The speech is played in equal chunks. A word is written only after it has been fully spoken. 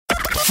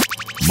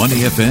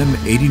Money FM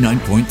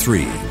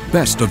 89.3.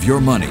 Best of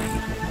your money.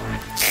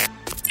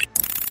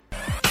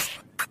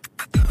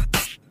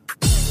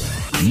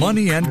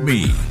 Money and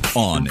Me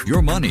on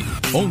Your Money.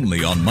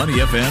 Only on Money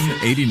FM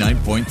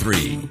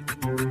 89.3.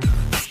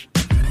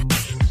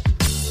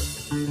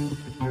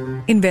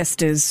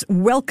 Investors,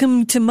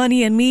 welcome to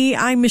Money and Me.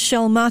 I'm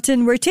Michelle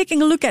Martin. We're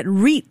taking a look at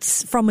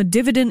REITs from a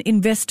dividend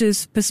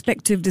investor's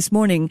perspective this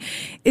morning.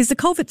 Is the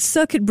COVID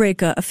circuit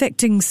breaker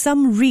affecting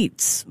some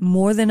REITs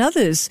more than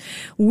others?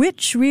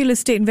 Which real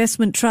estate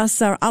investment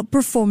trusts are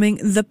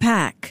outperforming the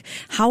pack?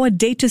 How are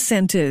data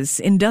centers,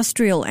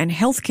 industrial and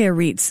healthcare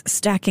REITs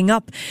stacking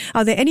up?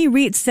 Are there any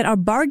REITs that are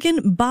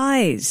bargain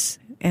buys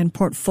and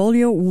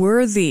portfolio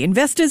worthy?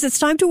 Investors, it's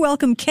time to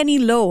welcome Kenny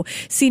Low,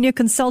 senior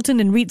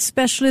consultant and REIT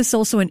specialist,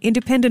 also an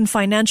independent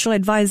financial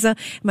advisor,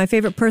 my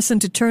favorite person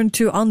to turn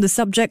to on the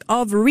subject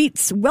of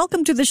REITs.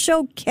 Welcome to the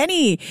show,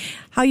 Kenny.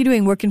 How are you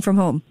doing working from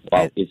home?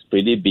 Well, it's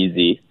pretty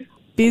busy.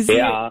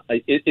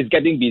 It's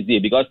getting busy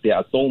because there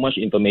are so much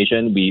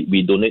information.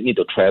 We don't need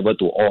to travel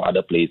to all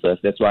other places.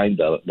 That's why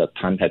the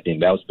time has been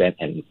well spent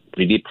and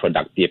pretty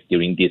productive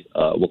during this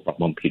work from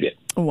home period.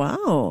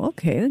 Wow.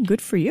 Okay.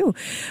 Good for you.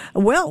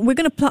 Well, we're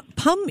going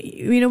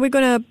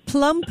to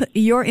plump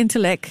your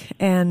intellect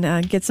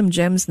and get some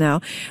gems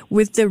now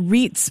with the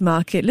REITs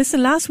market.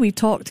 Listen, last we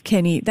talked,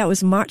 Kenny, that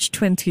was March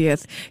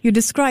 20th. You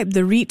described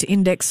the REIT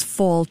index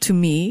fall to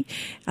me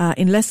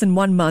in less than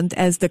 1 month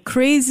as the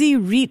crazy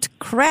REIT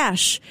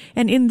crash.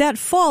 And in that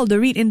fall, the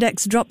REIT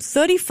index dropped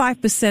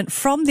 35%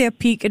 from their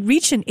peak. It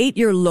reached an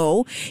 8-year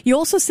low. You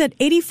also said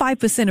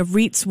 85% of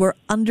REITs were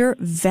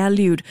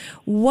undervalued.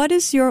 What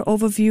is your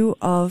overview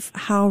of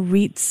how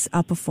REITs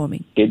are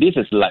performing? Okay, this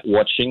is like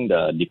watching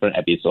the different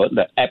episodes.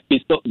 The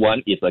episode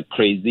 1 is a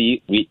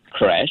crazy REIT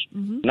crash.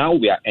 Mm-hmm. Now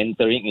we are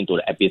entering into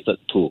the episode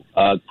 2,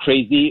 a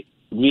crazy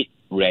REIT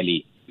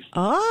rally.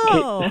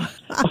 Oh,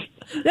 okay.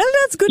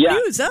 That's good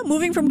news, huh?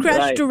 Moving from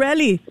crash to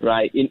rally.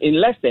 Right. In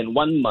less than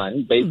 1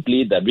 month,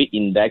 basically the REIT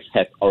index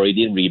has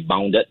already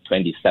rebounded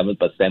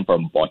 27%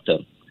 from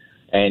bottom.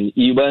 And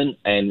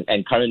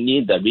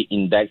currently the REIT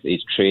index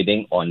is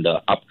trading on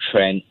the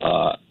uptrend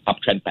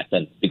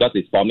pattern because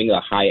it's forming a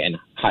higher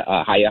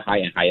high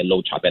and higher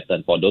low chart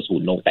pattern for those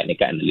who know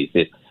technical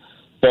analysis.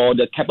 For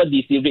the Keppel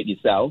DC REIT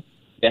itself,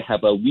 they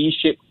have a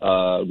V-shaped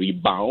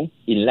rebound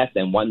in less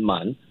than 1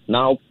 month.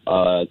 Now,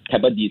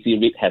 Keppel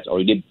DC REIT has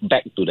already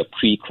back to the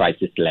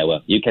pre-crisis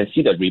level. You can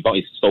see the rebound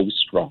is so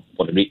strong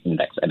for the REIT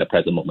index at the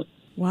present moment.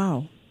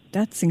 Wow,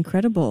 that's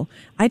incredible.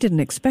 I didn't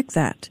expect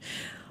that.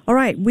 All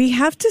right, we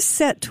have to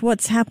set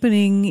what's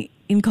happening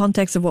in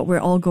context of what we're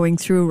all going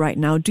through right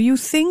now. Do you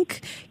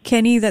think,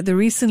 Kenny, that the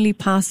recently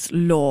passed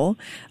law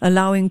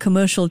allowing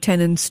commercial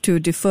tenants to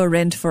defer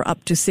rent for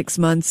up to 6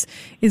 months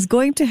is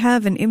going to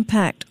have an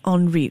impact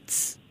on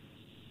REITs?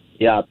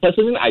 Yeah,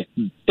 personally, I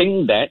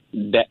think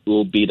that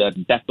will be the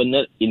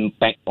definite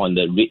impact on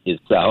the REIT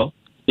itself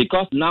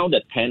because now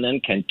the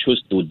tenant can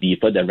choose to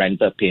defer the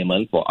rental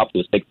payment for up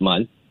to 6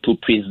 months to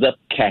preserve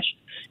cash.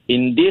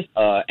 In this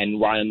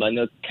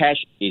environment,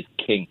 cash is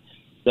king.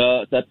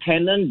 The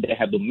tenant, they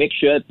have to make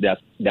sure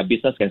their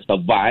business can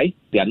survive.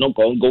 They are not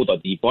going to go to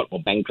default or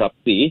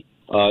bankruptcy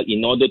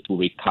in order to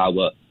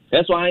recover.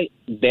 That's why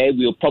they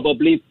will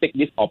probably take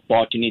this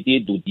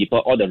opportunity to defer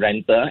all the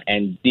rental,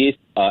 and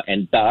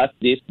thus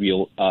this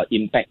will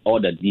impact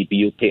all the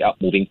DPU payout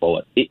moving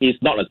forward. It is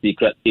not a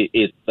secret. It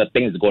is the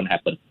thing is going to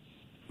happen.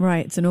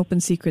 Right, it's an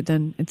open secret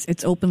then.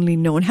 It's openly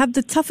known. Have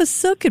the toughest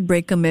circuit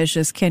breaker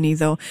measures, Kenny,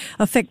 though,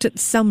 affected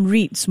some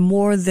REITs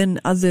more than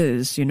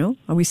others, you know?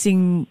 Are we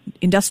seeing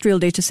industrial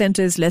data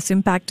centers less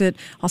impacted,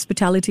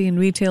 hospitality and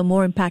retail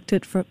more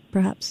impacted,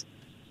 perhaps?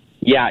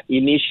 Yeah,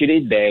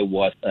 initially there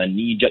was a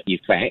knee-jerk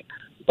effect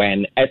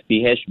when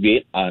SPH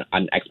REIT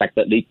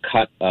unexpectedly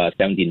cut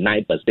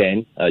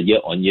 79%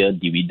 year-on-year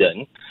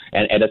dividend.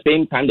 And at the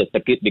same time, the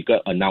circuit breaker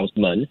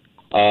announcement,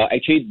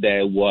 actually,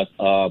 there was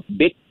a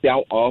big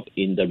sell-off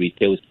in the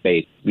retail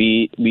space.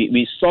 We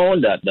saw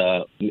that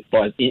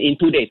in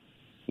 2 days,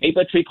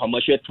 Mapletree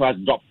Commercial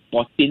Trust dropped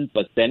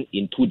 14%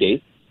 in 2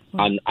 days,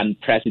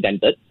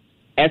 unprecedented.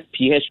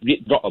 SPH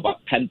REIT dropped about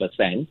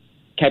 10%.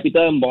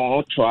 Capital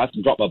Mall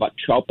Trust dropped about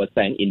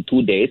 12% in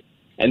 2 days.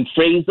 And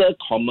Fraser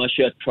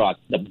Commercial Trust,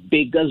 the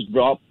biggest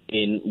drop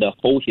in the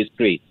whole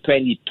history,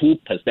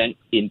 22%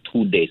 in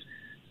 2 days.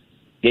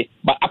 Okay.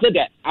 But after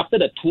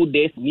the 2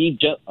 days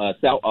knee-jerk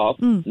sell-off,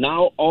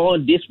 now all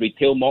this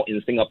retail mall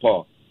in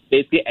Singapore,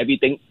 basically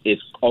everything is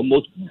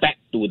almost back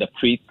to the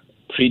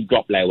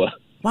pre-drop level.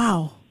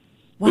 Wow.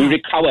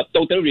 We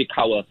totally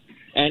recover.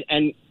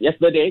 And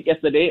yesterday,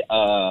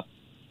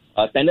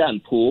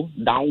 Standard & Poor's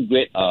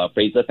downgrade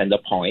Fraser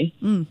Centrepoint,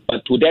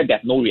 but today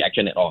there's no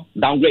reaction at all.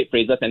 Downgrade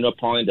Fraser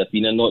Centrepoint, the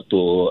senior note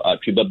to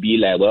BBB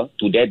level.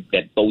 Today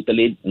there's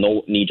totally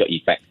no knee-jerk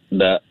effect.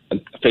 The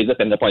Fraser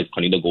Centrepoint is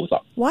continuing to go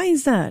up. Why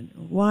is that?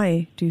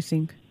 Why do you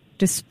think?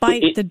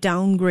 Despite the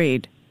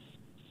downgrade?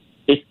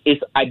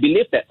 I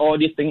believe that all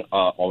these things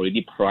are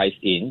already priced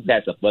in.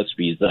 That's the first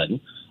reason.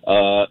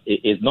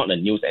 It is not the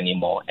news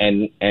anymore.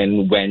 And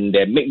when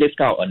they make this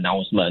kind of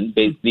announcement,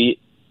 basically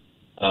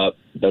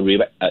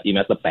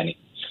investor panic.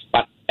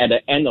 But at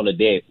the end of the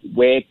day,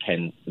 where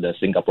can the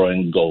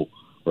Singaporean go,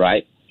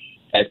 right?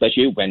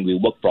 Especially when we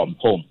work from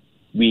home,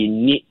 we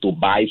need to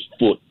buy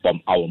food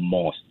from our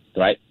malls,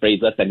 right?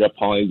 Fraser Central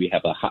Point, we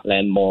have a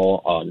Heartland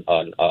Mall on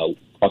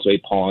Causeway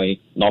Point,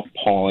 North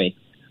Point,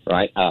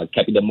 right?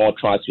 Capital Mall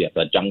Trust, we have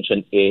a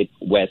Junction 8,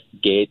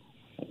 Westgate,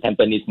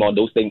 Tampines Mall,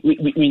 those things.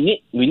 We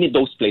need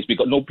those places. We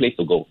got no place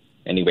to go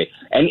anyway.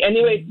 And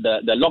anyway,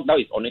 the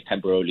lockdown is only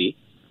temporarily.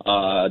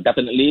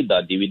 Definitely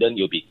the dividend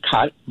will be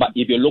cut. But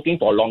if you're looking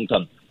for long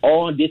term,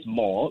 all this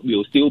mall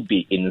will still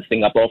be in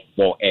Singapore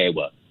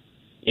forever.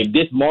 If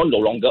this mall no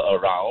longer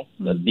around,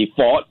 the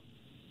default,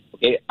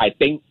 okay, I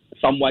think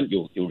someone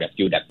will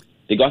rescue them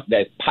because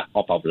that's part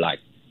of our life.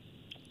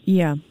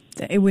 Yeah,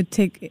 it would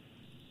take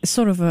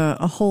sort of a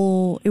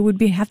whole, it would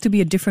have to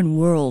be a different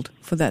world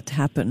for that to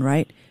happen,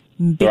 right?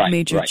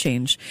 Major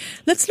change.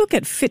 Let's look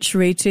at Fitch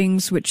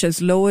Ratings, which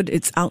has lowered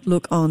its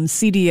outlook on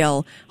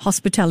CDL,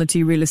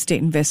 Hospitality Real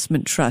Estate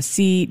Investment Trust,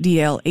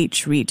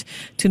 CDLH REIT,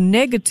 to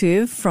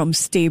negative from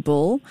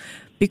stable,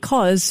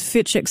 because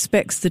Fitch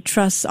expects the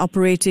trust's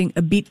operating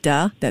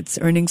EBITDA, that's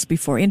earnings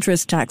before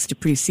interest, tax,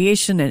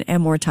 depreciation, and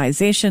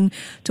amortization,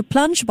 to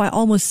plunge by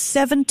almost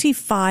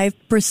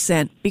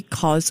 75%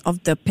 because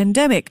of the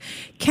pandemic.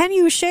 Can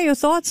you share your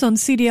thoughts on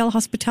CDL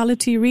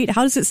Hospitality REIT?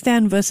 How does it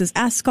stand versus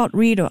Ascott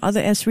REIT or other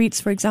S-REITs,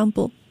 for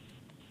example?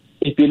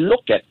 If you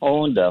look at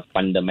all the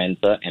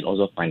fundamental and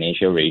also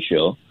financial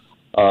ratio,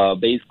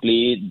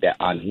 basically there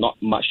are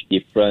not much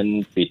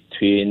difference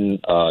between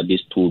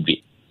these two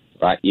REITs.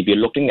 Right. If you're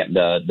looking at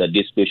the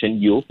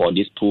distribution yield for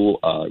these two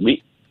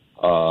REITs,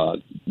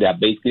 they are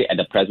basically at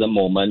the present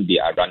moment, they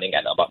are running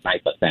at about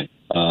 9%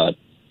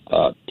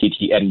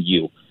 TTM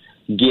yield.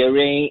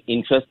 Gearing,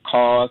 interest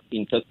cost,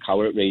 interest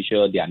coverage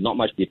ratio, they are not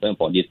much different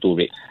for these two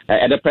REITs.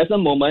 At the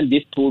present moment,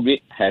 these two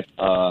REITs have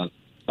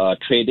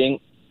trading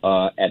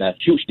at a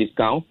huge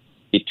discount,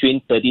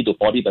 between 30 to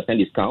 40%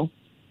 discount.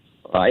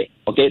 Right.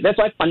 Okay. That's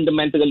why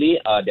fundamentally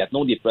there's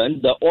no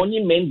difference. The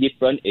only main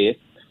difference is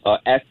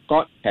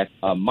Ascott has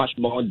a much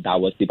more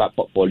diversified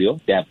portfolio.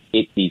 They have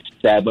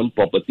 87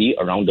 property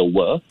around the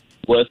world,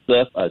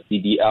 versus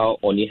CDL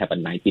only have a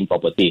 19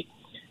 property.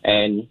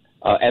 And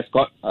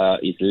Ascott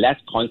is less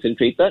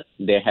concentrated.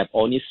 They have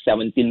only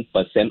 17%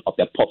 of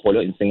their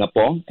portfolio in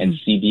Singapore, and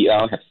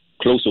CDL has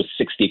close to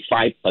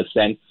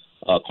 65%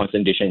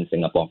 concentration in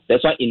Singapore.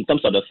 That's why in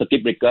terms of the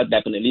circuit breaker,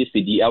 definitely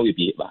CDL will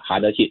be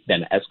harder hit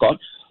than Ascott.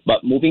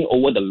 But moving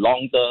over the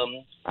long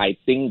term, I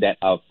think that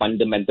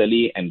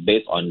fundamentally and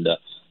based on the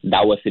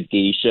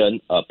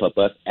diversification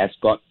purpose,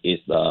 Ascott is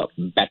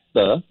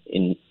better,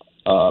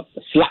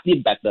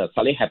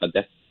 slightly have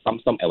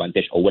some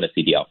advantage over the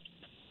CDL.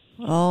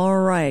 All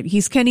right.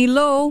 He's Kenny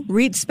Loh,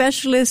 REIT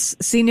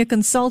specialist, senior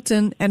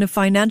consultant, and a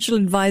financial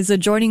advisor,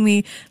 joining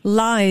me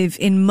live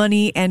in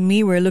Money and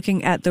Me. We're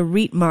looking at the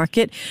REIT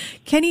market.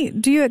 Kenny,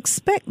 do you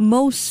expect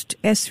most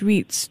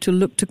S-REITs to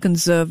look to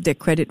conserve their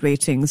credit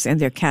ratings and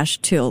their cash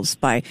tills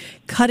by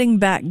cutting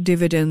back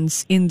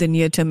dividends in the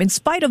near term, in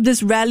spite of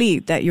this rally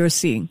that you're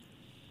seeing?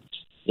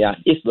 Yeah,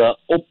 it's the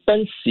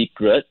open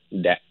secret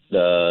that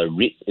the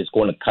REIT is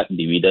going to cut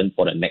dividend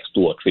for the next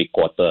 2 or 3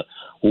 quarters.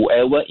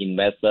 Whoever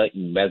investor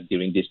invest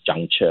during this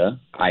juncture,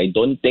 I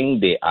don't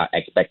think they are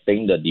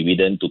expecting the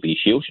dividend to be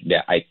huge.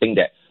 I think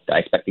that they're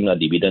expecting a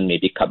dividend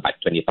maybe cut by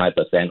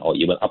 25% or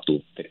even up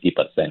to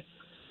 50%.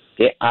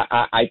 Okay,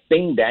 I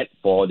think that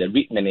for the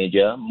REIT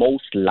manager,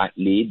 most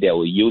likely they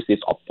will use this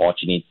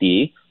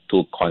opportunity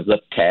to conserve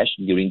cash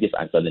during this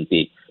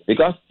uncertainty,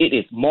 because it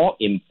is more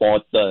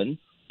important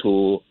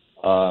to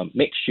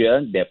make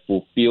sure they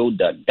fulfill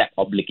the debt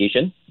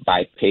obligation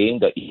by paying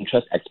the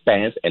interest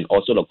expense and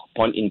also the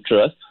coupon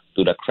interest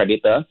to the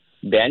creditor,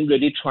 then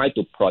really try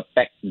to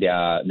protect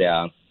their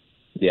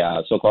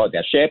so-called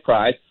their share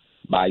price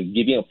by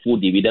giving a full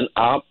dividend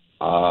up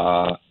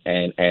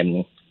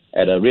and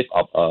at a risk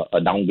of a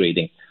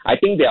downgrading. I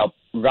think they are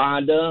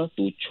rather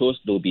to choose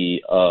to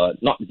be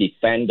not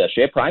defend the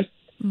share price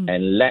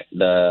and let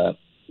the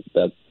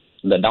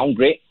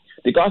downgrade,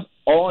 because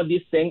all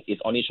these things is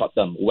only short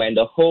term. When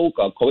the whole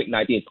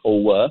COVID-19 is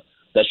over,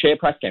 the share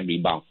price can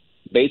rebound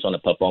based on the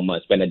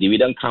performance. When the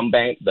dividend come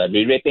back, the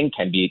re-rating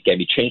can be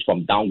changed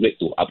from downgrade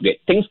to upgrade.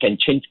 Things can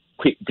change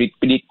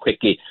pretty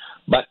quickly.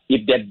 But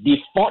if they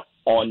default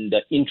on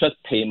the interest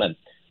payment,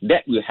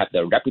 that will have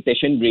the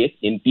reputation risk.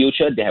 In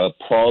future, they have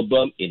a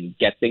problem in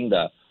getting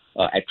the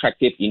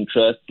attractive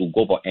interest to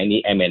go for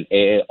any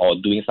M&A or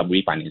doing some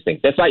refinancing.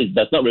 That's why it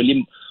does not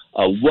really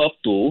worth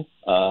to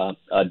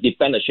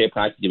defend the share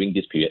price during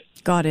this period.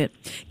 Got it.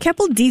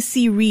 Keppel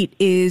DC REIT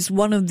is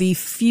one of the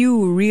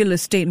few real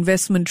estate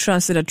investment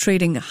trusts that are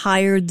trading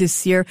higher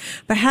this year,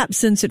 perhaps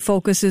since it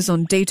focuses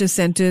on data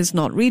centers,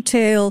 not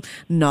retail,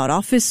 not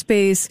office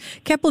space.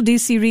 Keppel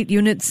DC REIT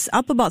units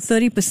up about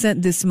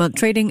 30% this month,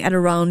 trading at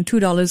around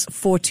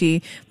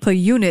 $2.40 per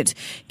unit.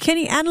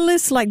 Kenny,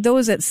 analysts like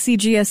those at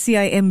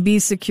CGS-CIMB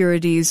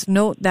Securities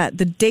note that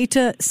the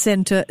data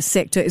center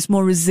sector is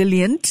more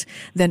resilient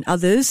than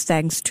others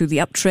thanks to the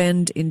uptrend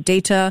spend in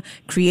data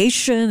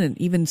creation and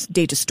even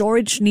data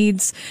storage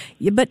needs.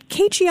 Yeah, but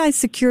KGI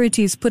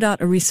Securities put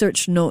out a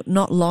research note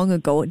not long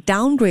ago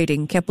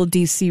downgrading Keppel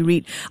DC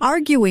REIT,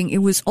 arguing it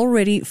was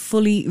already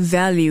fully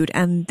valued,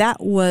 and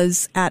that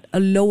was at a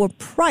lower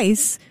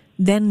price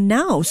than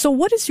now. So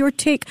what is your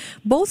take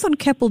both on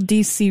Keppel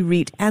DC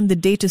REIT and the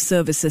data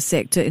services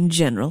sector in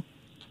general?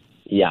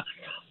 Yeah.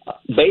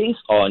 Based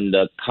on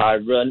the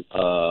current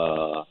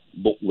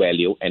book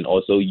value and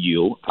also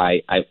yield,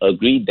 I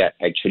agree that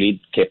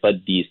actually Keppel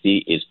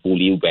DC is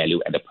fully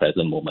valued at the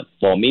present moment.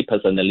 For me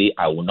personally,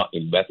 I will not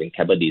invest in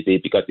Keppel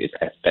DC because it's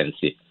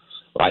expensive,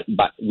 right?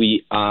 But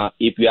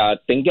if we are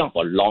thinking of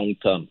a long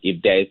term,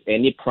 if there is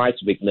any price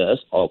weakness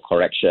or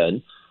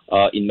correction,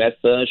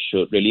 investors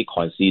should really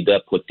consider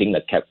putting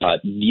the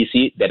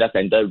DC data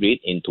center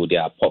REIT into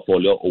their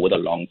portfolio over the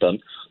long term.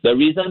 The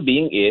reason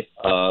being is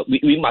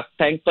we must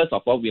thank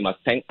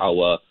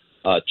our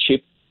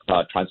chief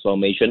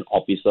transformation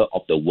officer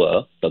of the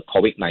world, the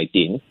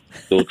COVID-19,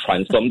 to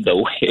transform the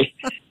way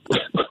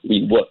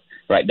we work.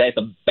 Right, that is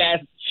the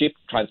best chief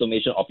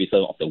transformation officer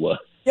of the world.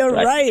 You're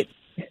right.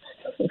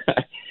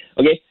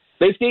 Okay,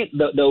 basically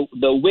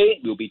the way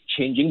will be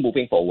changing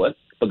moving forward.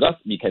 Because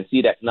we can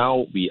see that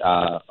now we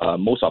are,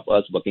 most of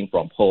us working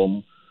from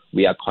home,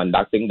 we are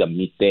conducting the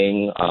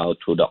meeting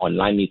through the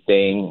online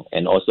meeting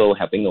and also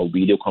having a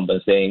video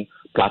conferencing,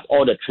 plus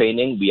all the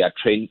training we are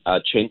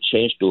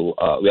changing to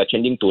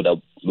the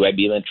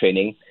webinar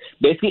training.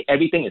 Basically,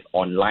 everything is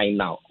online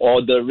now.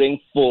 Ordering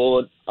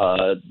food,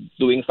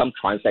 doing some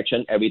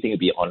transaction, everything will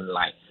be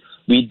online.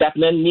 We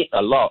definitely need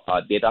a lot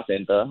of data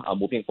center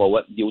moving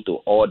forward due to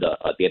all the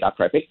data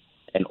traffic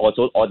and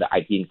also all the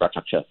IT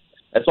infrastructure.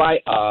 That's why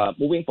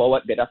moving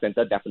forward, data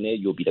center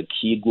definitely will be the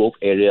key growth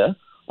area.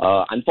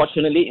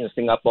 Unfortunately, in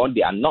Singapore,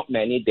 there are not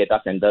many data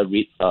center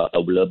REITs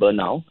available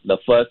now. The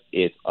first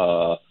is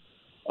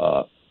Keppel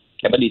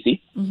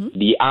DC. Mm-hmm.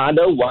 The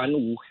other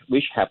one,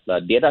 which have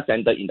the data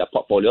center in the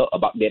portfolio,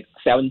 about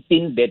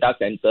 17 data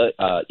center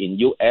in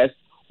US,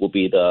 will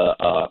be the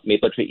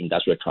Mapletree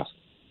Industrial Trust.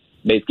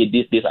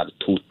 Basically, these are the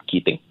two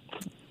key things.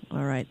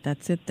 All right,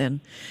 that's it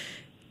then.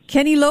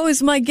 Kenny Lowe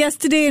is my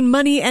guest today in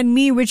Money and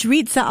Me. Which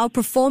REITs are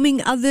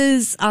outperforming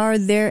others? Are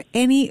there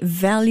any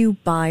value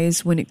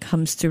buys when it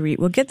comes to REIT?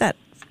 We'll get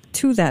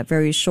to that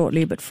very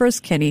shortly. But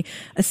first, Kenny,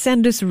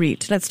 Ascendas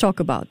REIT. Let's talk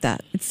about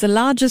that. It's the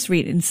largest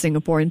REIT in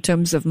Singapore in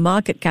terms of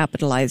market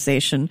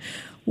capitalization.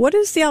 What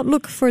is the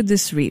outlook for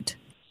this REIT?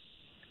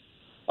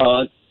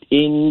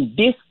 In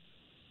this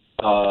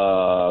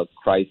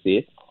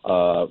crisis,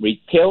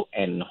 retail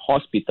and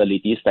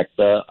hospitality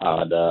sector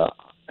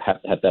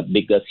have the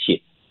biggest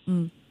hit.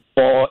 Mm.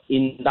 For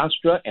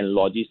industrial and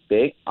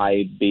logistics,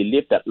 I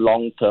believe that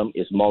long-term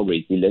is more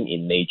resilient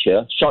in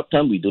nature.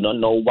 Short-term, we do not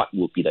know what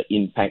will be the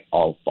impact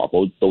of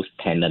both those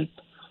tenants.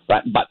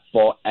 Right? But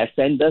for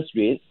Ascendas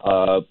REIT,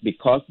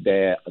 because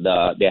they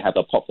have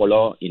a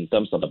portfolio in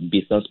terms of the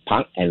business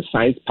park and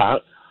science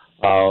park,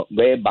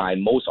 whereby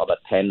most of the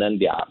tenants,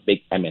 they are big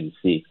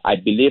MNC. I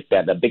believe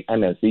that the big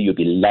MNC will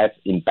be less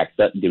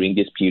impacted during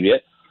this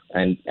period,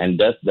 and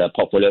thus the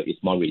portfolio is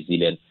more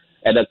resilient.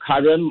 At the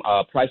current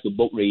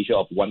price-to-book ratio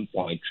of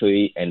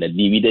 1.3 and the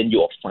dividend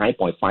yield of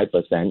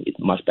 5.5%, it's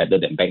much better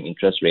than bank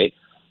interest rate.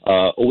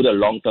 Over the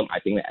long term, I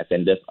think that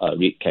Ascendas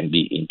REIT can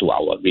be into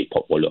our REIT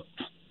portfolio.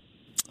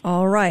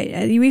 All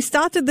right. We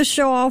started the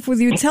show off with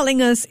you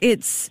telling us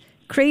it's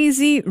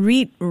crazy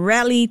REIT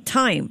rally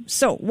time.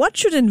 So what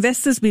should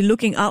investors be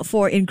looking out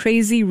for in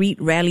crazy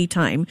REIT rally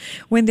time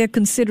when they're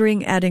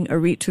considering adding a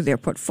REIT to their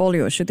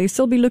portfolio? Should they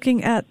still be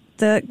looking at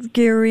the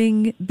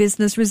gearing,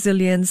 business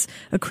resilience,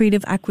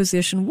 accretive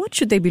acquisition? What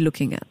should they be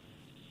looking at?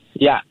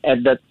 Yeah,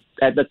 at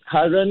the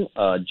current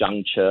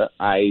juncture,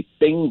 I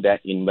think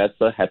that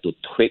investors have to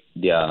tweak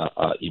their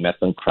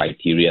investment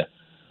criteria.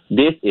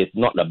 This is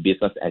not a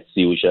business as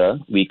usual.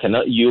 We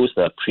cannot use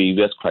the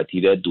previous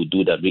criteria to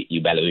do the REIT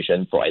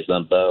evaluation. For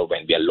example,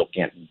 when we are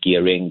looking at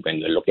gearing, when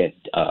we are looking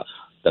at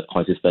the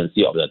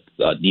consistency of the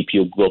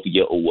DPU growth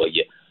year over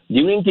year.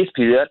 During this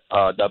period,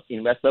 the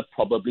investor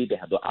probably they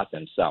have to ask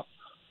themselves,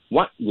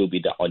 what will be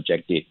the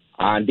objective?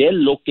 Are they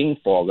looking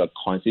for a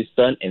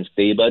consistent and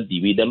stable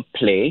dividend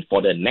play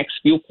for the next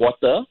few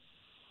quarters,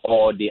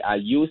 or they are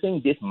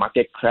using this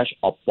market crash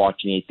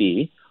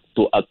opportunity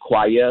to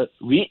acquire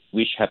REIT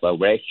which have a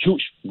very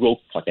huge growth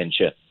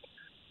potential?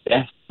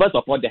 First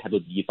of all, they have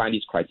to define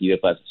this criteria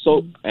first,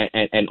 so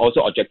and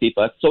also objective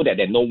first, so that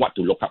they know what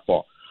to look up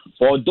for.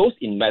 For those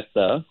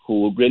investors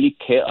who really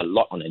care a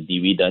lot on the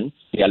dividend,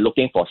 they are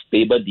looking for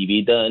stable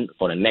dividend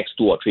for the next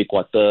 2 or 3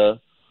 quarters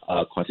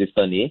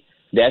consistently.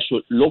 They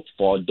should look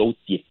for those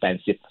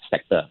defensive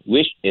sector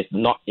which is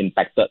not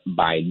impacted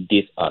by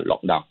this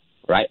lockdown.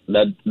 Right,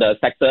 the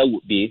sector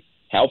would be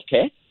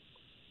healthcare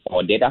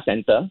or data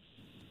center.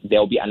 There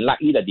will be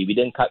unlikely the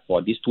dividend cut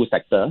for these two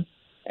sectors,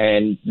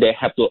 and they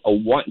have to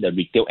avoid the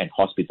retail and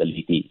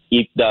hospitality.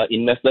 If the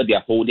investor they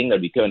are holding the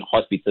retail and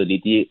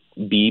hospitality,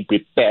 be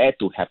prepared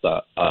to have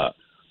a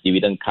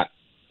dividend cut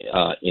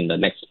in the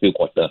next few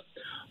quarters.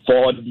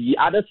 For the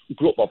other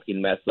group of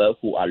investors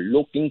who are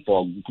looking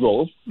for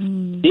growth,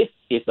 this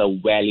is a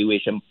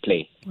valuation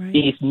play. Right. It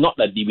is not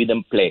a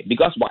dividend play,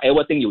 because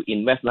whatever thing you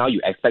invest now, you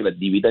expect a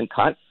dividend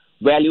cut.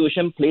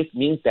 Valuation plays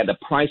means that the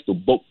price to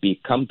book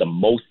becomes the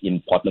most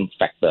important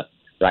factor,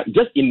 right?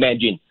 Just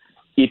imagine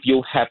if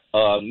you have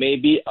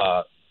maybe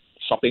a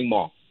shopping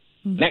mall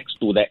next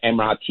to the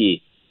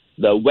MRT,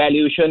 the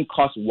valuation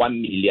costs 1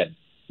 million.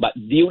 But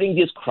during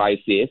this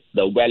crisis,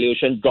 the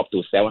valuation dropped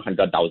to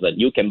 700,000.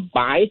 You can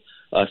buy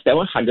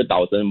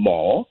 700,000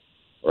 more,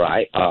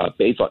 right?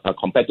 Based on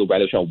compared to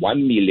valuation of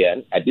 1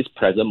 million at this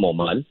present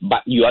moment.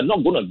 But you are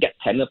not going to get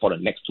tenant for the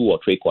next 2 or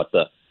 3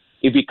 quarters.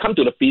 If we come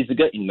to the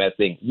physical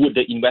investing, would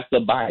the investor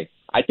buy?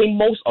 I think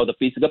most of the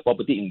physical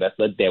property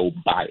investors, they will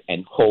buy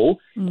and hold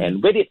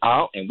and wait it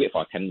out and wait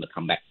for a tenant to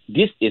come back.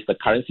 This is the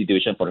current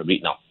situation for the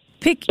REIT now.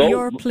 Pick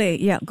your play.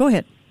 Yeah, go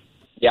ahead.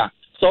 Yeah.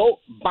 So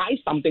buy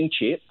something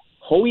cheap,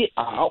 hold it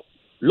out,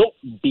 look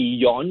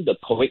beyond the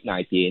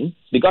COVID-19,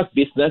 because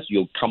business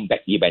will come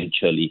back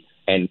eventually,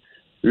 and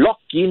lock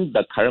in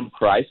the current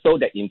price so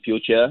that in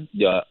future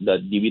the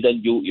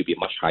dividend yield will be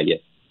much higher.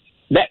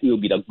 That will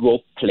be the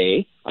growth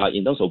play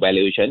in terms of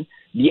valuation.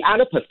 The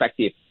other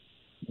perspective,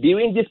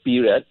 during this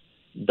period,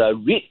 the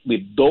REIT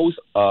with those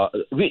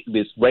REIT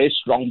with very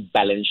strong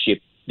balance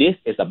sheet, this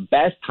is the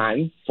best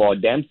time for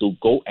them to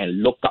go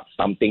and look up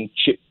something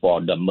cheap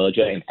for the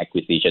merger and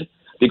acquisition,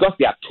 because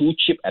they are too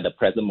cheap at the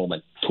present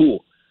moment.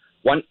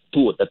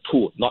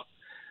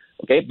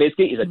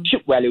 Basically, it's a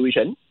cheap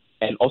valuation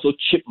and also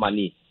cheap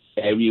money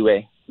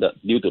everywhere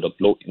due to the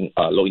low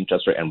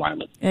interest rate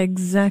environment.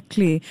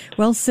 Exactly.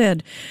 Well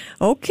said.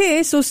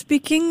 Okay, so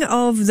speaking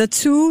of the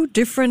two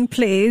different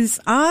plays,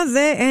 are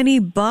there any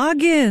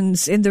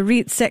bargains in the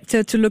REIT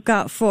sector to look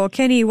out for?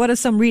 Kenny, what are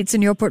some REITs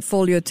in your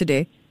portfolio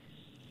today?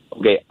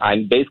 Okay,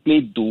 I'm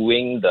basically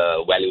doing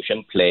the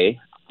valuation play.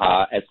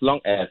 As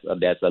long as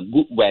there's a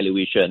good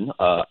valuation,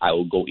 I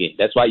will go in.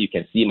 That's why you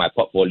can see my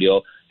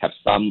portfolio have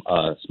some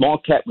small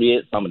cap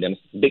REIT, some of them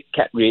big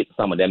cap REIT,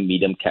 some of them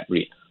medium cap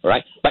REIT.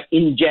 Right? But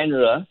in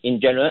general,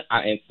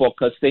 I am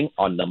focusing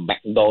on the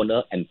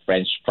McDonald's and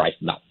French fries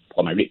now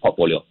for my REIT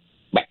portfolio.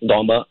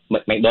 McDonald's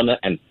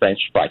and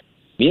French fries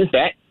means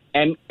that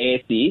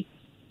MAC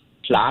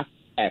plus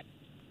F.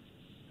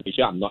 Which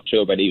I'm not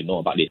sure whether you know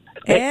about it.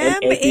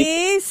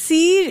 MAC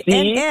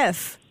and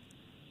F.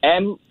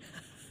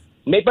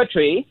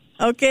 Mapletree.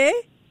 Okay.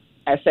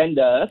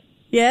 Ascenders.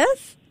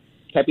 Yes.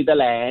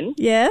 CapitaLand.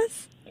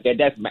 Yes. Okay,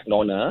 that's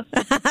McDonald's.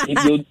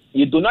 If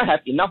you do not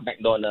have enough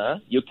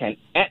McDonald's, you can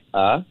add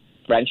a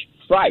French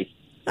fries.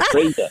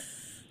 Fraser.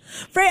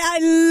 I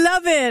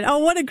love it. Oh,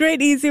 what a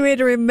great easy way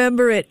to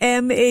remember it.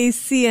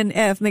 MAC and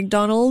F,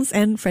 McDonald's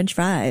and French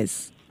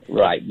fries.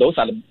 Right. Those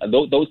are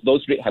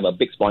those have a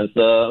big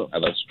sponsor,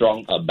 have a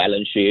strong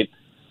balance sheet.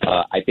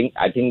 I think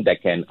they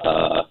can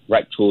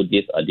ride through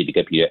this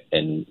difficult period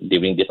and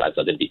during this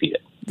uncertainty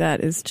period.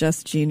 That is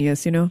just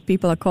genius. You know,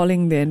 people are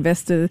calling the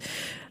investor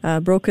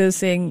brokers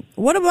saying,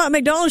 "What about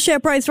McDonald's share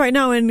price right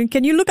now? And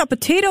can you look up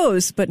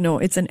potatoes?" But no,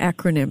 it's an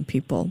acronym,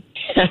 people.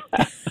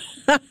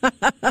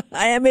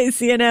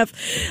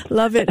 IMACNF.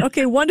 Love it.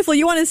 Okay, wonderful.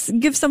 You want to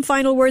give some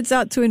final words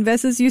out to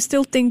investors? You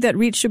still think that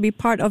REIT should be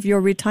part of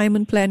your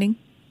retirement planning?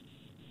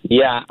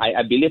 Yeah,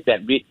 I believe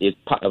that REIT is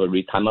part of a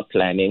retirement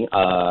planning.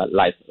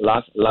 Like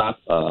last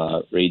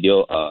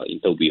radio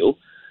interview,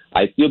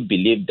 I still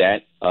believe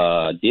that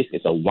this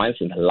is a once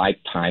in a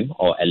lifetime,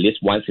 or at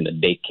least once in a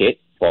decade,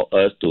 for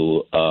us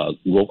to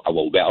grow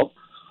our wealth.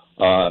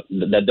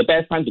 The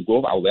best time to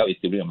grow our wealth is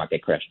during a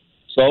market crash.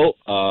 So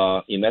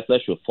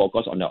investors should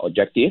focus on their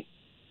objective,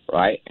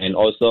 right? And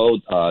also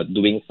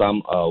doing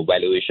some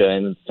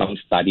valuation, some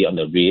study on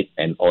the REIT,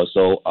 and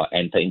also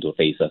enter into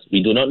phases.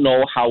 We do not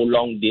know how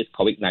long this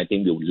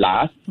COVID-19 will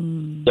last.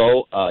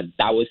 So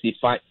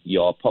diversify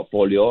your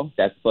portfolio.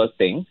 That's first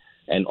thing.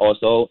 And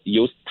also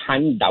use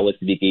time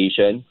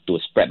diversification to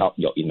spread out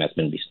your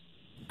investment risk.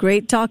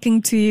 Great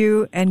talking to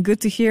you, and good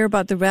to hear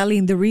about the rally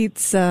in the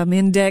REITs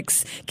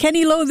index.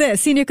 Kenny Loh there,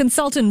 Senior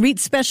Consultant, REIT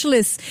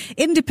Specialist,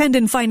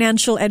 Independent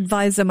Financial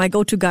Advisor, my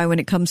go-to guy when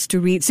it comes to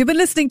REITs. You've been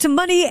listening to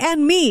Money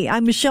and Me.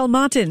 I'm Michelle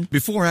Martin.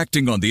 Before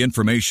acting on the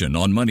information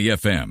on Money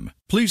FM,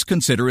 please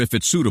consider if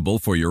it's suitable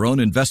for your own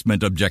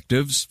investment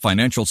objectives,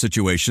 financial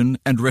situation,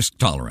 and risk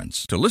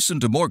tolerance. To listen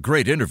to more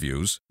great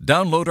interviews,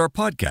 download our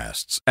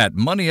podcasts at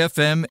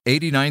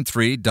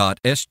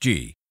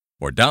moneyfm893.sg.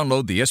 or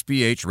download the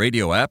SPH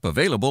radio app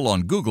available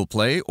on Google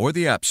Play or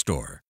the App Store.